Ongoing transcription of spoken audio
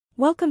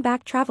Welcome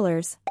back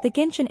travelers, the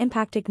Genshin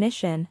Impact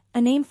Ignition, a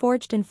name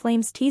forged in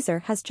flames teaser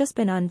has just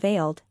been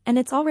unveiled, and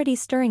it's already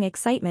stirring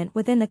excitement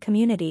within the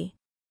community.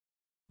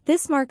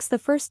 This marks the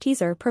first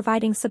teaser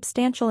providing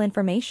substantial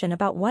information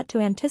about what to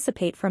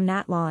anticipate from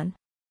Natlan.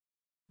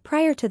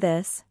 Prior to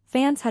this,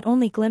 fans had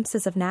only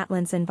glimpses of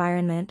Natlan's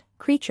environment,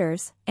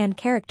 creatures, and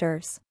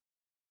characters.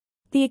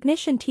 The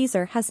Ignition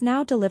teaser has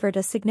now delivered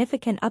a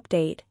significant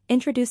update,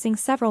 introducing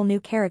several new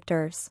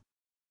characters.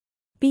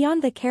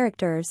 Beyond the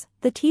characters,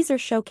 the teaser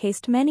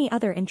showcased many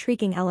other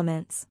intriguing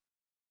elements.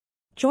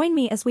 Join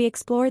me as we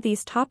explore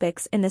these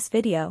topics in this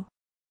video.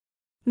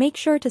 Make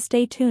sure to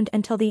stay tuned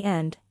until the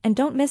end, and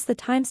don't miss the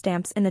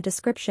timestamps in the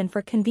description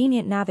for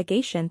convenient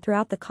navigation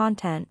throughout the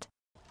content.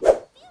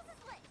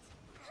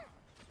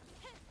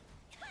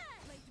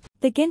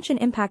 The Genshin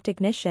Impact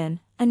Ignition,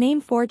 a name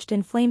forged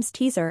in flames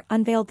teaser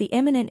unveiled the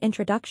imminent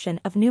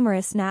introduction of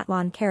numerous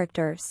Natlan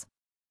characters.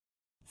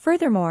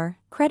 Furthermore,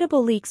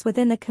 credible leaks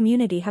within the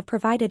community have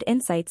provided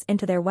insights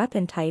into their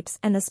weapon types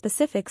and the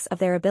specifics of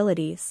their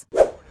abilities.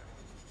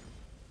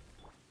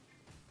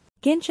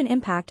 Genshin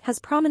Impact has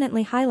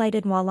prominently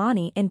highlighted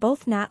Mualani in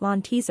both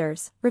Natlan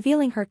teasers,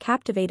 revealing her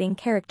captivating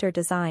character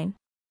design.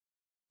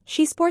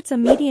 She sports a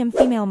medium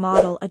female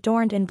model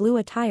adorned in blue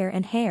attire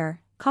and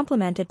hair,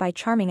 complemented by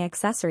charming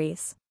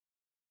accessories.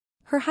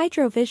 Her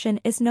hydro vision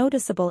is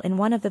noticeable in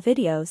one of the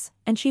videos,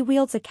 and she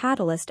wields a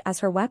catalyst as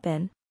her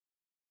weapon.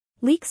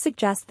 Leaks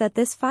suggest that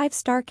this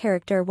 5-star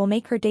character will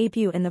make her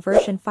debut in the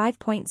version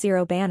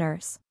 5.0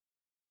 banners.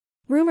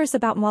 Rumors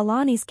about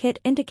Mualani's kit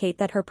indicate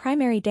that her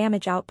primary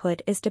damage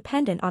output is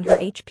dependent on her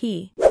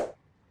HP.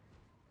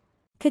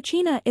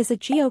 Kachina is a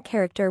Geo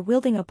character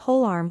wielding a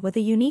polearm with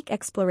a unique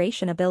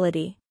exploration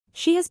ability.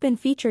 She has been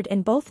featured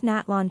in both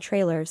Natlan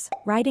trailers,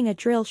 riding a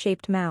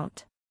drill-shaped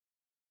mount.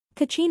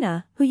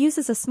 Kachina, who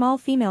uses a small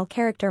female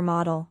character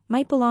model,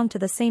 might belong to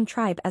the same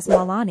tribe as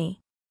Mualani.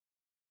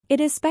 It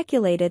is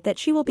speculated that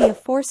she will be a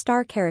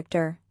 4-star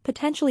character,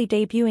 potentially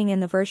debuting in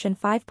the version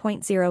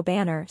 5.0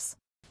 banners.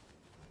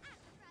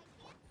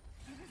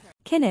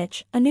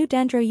 Kinich, a new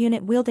Dendro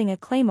unit wielding a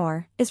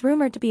claymore, is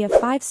rumored to be a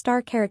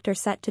 5-star character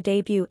set to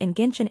debut in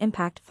Genshin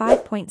Impact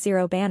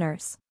 5.0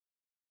 banners.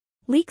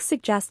 Leaks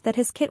suggest that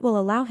his kit will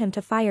allow him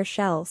to fire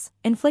shells,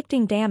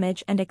 inflicting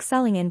damage and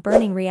excelling in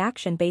burning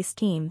reaction-based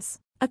teams.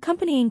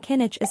 Accompanying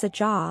Kinich is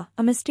Ajaw,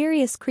 a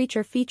mysterious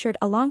creature featured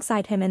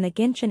alongside him in the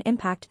Genshin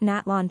Impact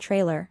Natlan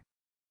trailer.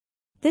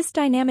 This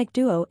dynamic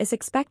duo is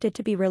expected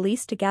to be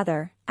released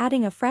together,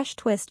 adding a fresh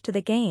twist to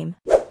the game.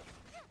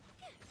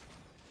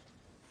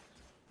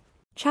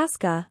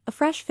 Chaska, a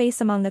fresh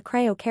face among the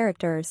Cryo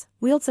characters,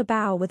 wields a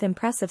bow with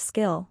impressive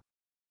skill.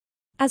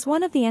 As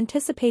one of the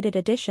anticipated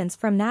additions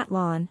from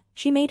Natlan,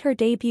 she made her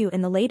debut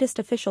in the latest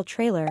official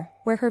trailer,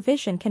 where her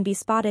vision can be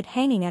spotted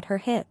hanging at her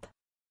hip.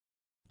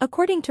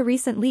 According to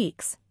recent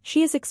leaks,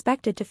 she is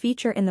expected to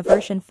feature in the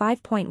version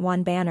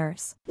 5.1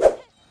 banners.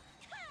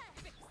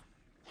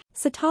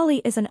 Satali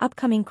is an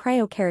upcoming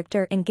Cryo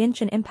character in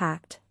Genshin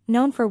Impact,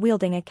 known for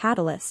wielding a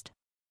catalyst.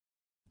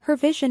 Her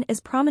vision is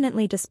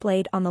prominently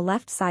displayed on the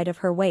left side of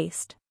her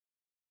waist.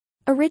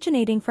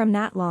 Originating from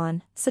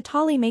Natlan,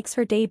 Satali makes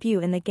her debut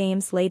in the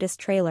game's latest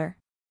trailer.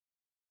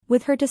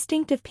 With her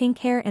distinctive pink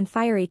hair and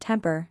fiery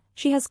temper,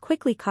 she has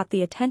quickly caught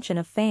the attention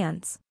of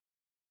fans.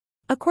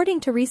 According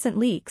to recent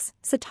leaks,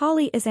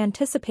 Satali is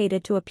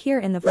anticipated to appear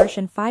in the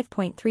version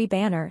 5.3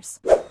 banners.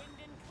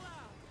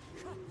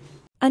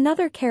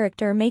 Another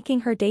character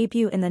making her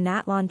debut in the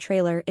Natlan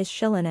trailer is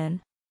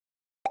Shilinen.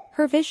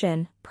 Her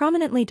vision,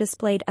 prominently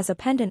displayed as a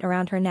pendant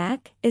around her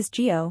neck, is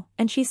Geo,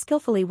 and she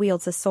skillfully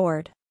wields a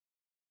sword.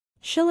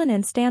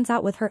 Shilinen stands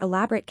out with her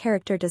elaborate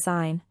character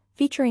design,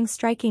 featuring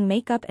striking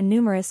makeup and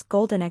numerous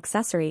golden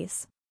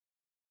accessories.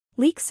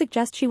 Leaks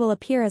suggest she will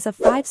appear as a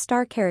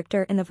 5-star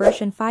character in the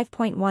version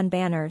 5.1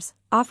 banners,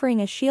 offering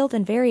a shield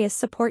and various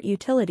support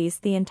utilities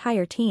to the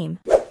entire team.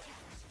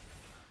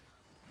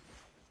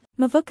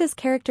 Mavuka's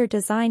character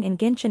design in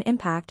Genshin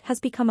Impact has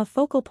become a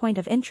focal point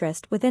of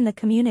interest within the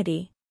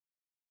community.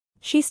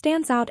 She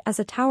stands out as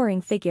a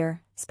towering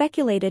figure,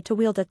 speculated to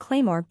wield a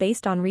claymore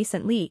based on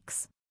recent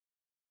leaks.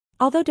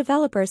 Although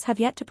developers have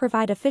yet to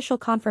provide official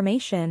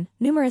confirmation,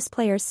 numerous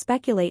players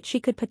speculate she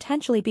could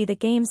potentially be the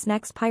game's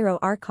next Pyro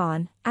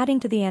Archon,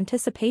 adding to the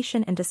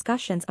anticipation and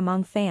discussions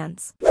among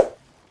fans.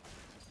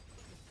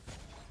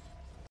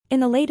 In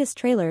the latest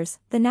trailers,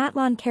 the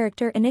Natlan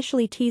character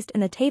initially teased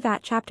in the Teyvat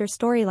chapter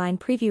storyline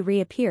preview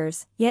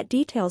reappears, yet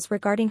details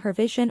regarding her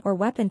vision or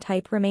weapon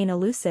type remain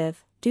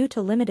elusive, due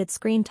to limited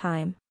screen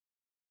time.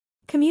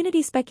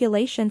 Community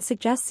speculation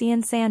suggests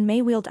Xian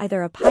may wield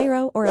either a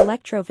Pyro or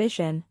Electro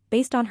vision,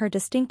 based on her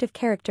distinctive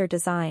character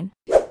design.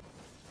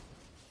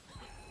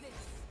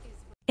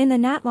 In the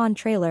Natlan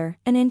trailer,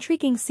 an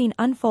intriguing scene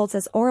unfolds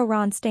as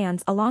Ororon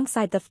stands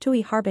alongside the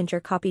Ftui harbinger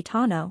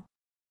Capitano.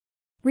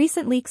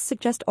 Recent leaks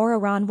suggest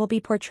Ororon will be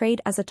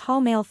portrayed as a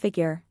tall male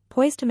figure,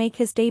 poised to make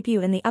his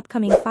debut in the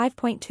upcoming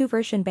 5.2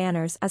 version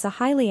banners as a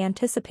highly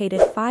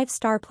anticipated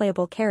 5-star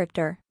playable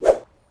character.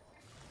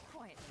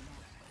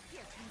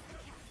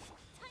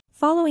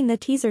 Following the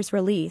teaser's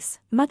release,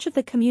 much of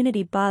the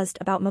community buzzed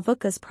about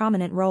Mavuka's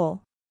prominent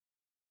role.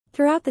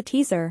 Throughout the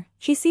teaser,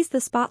 she sees the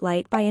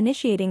spotlight by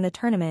initiating the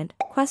tournament,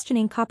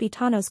 questioning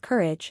Capitano's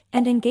courage,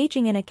 and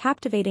engaging in a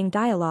captivating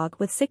dialogue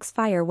with 6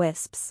 fire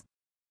wisps.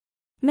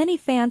 Many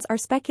fans are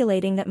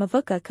speculating that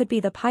Mavuka could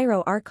be the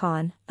Pyro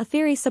Archon, a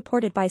theory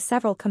supported by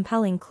several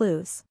compelling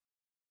clues.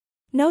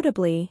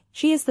 Notably,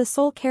 she is the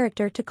sole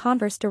character to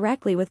converse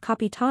directly with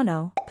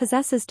Capitano,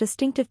 possesses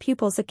distinctive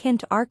pupils akin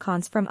to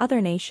Archons from other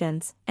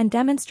nations, and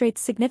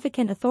demonstrates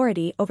significant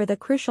authority over the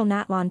crucial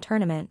Natlan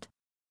tournament.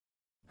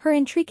 Her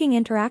intriguing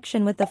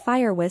interaction with the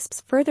Fire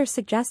Wisps further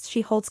suggests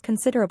she holds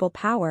considerable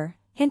power,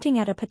 hinting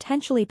at a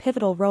potentially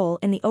pivotal role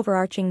in the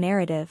overarching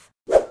narrative.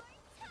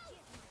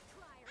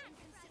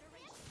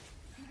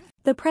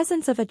 The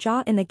presence of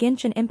Ajaw in the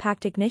Genshin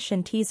Impact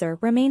Ignition teaser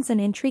remains an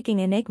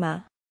intriguing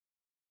enigma.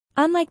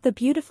 Unlike the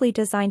beautifully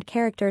designed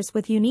characters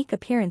with unique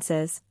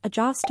appearances,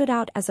 Ajaw stood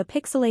out as a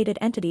pixelated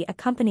entity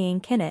accompanying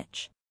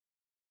Kinich.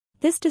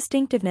 This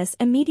distinctiveness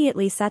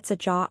immediately sets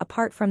Ajaw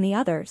apart from the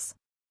others.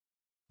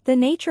 The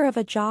nature of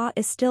Ajaw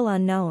is still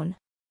unknown.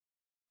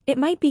 It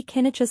might be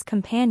Kinich's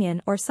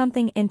companion or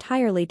something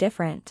entirely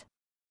different.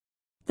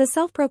 The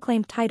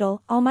self-proclaimed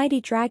title,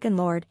 Almighty Dragon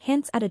Lord,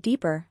 hints at a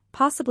deeper,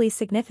 possibly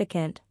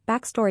significant,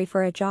 backstory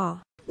for Ajaw.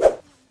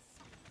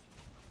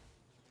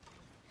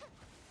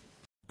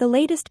 The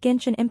latest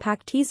Genshin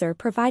Impact teaser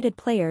provided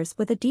players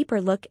with a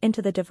deeper look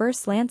into the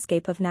diverse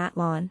landscape of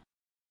Natlan.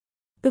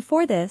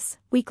 Before this,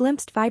 we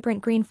glimpsed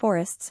vibrant green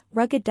forests,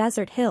 rugged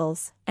desert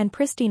hills, and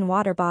pristine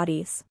water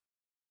bodies.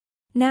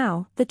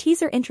 Now, the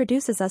teaser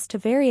introduces us to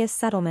various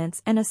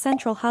settlements and a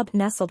central hub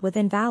nestled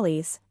within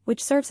valleys,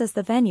 which serves as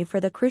the venue for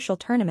the crucial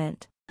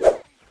tournament.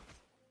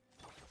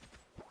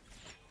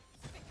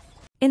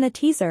 In the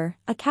teaser,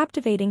 a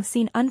captivating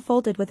scene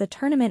unfolded with a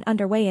tournament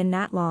underway in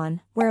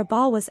Natlan, where a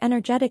ball was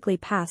energetically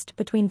passed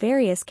between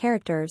various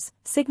characters,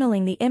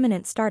 signaling the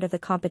imminent start of the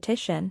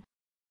competition.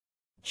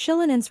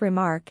 Shilinen's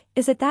remark,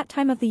 "Is it that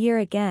time of the year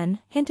again?"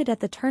 hinted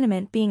at the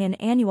tournament being an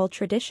annual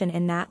tradition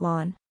in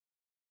Natlan.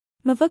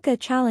 Mavuka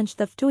challenged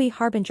the Ftui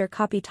harbinger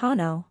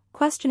Capitano,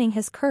 questioning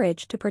his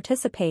courage to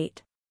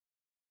participate.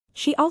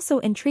 She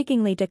also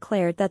intriguingly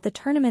declared that the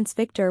tournament's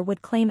victor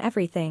would claim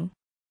everything.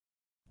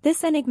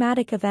 This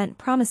enigmatic event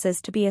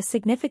promises to be a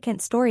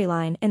significant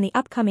storyline in the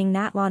upcoming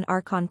Natlan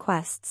Archon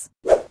quests.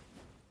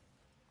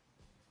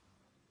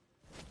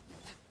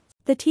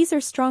 The teaser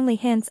strongly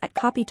hints at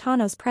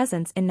Capitano's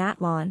presence in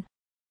Natlan.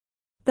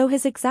 Though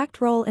his exact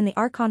role in the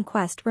Archon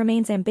quest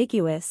remains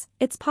ambiguous,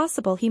 it's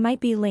possible he might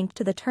be linked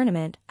to the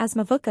tournament, as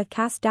Mavuka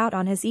cast doubt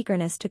on his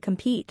eagerness to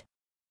compete.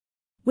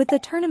 With the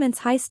tournament's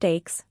high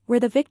stakes, where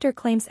the victor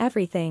claims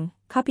everything,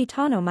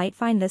 Capitano might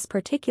find this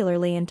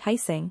particularly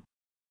enticing.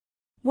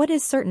 What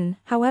is certain,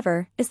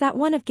 however, is that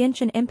one of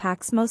Genshin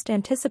Impact's most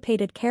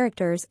anticipated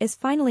characters is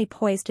finally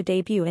poised to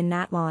debut in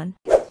Natlan.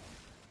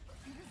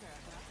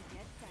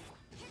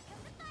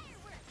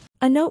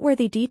 A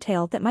noteworthy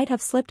detail that might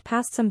have slipped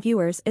past some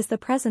viewers is the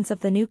presence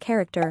of the new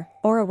character,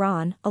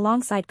 Archon,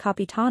 alongside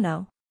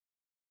Capitano.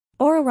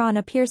 Archon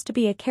appears to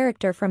be a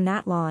character from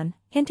Natlan,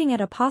 hinting at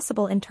a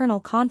possible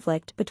internal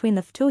conflict between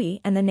the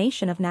Ftui and the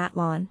nation of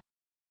Natlan.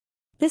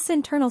 This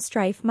internal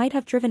strife might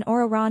have driven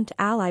Archon to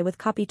ally with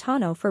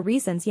Capitano for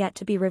reasons yet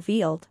to be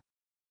revealed.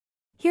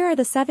 Here are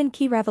the 7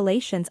 key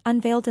revelations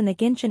unveiled in the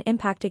Genshin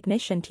Impact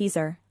Ignition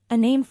teaser, a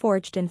name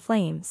forged in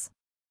flames.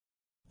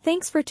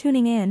 Thanks for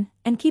tuning in,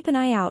 and keep an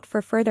eye out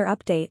for further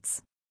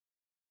updates.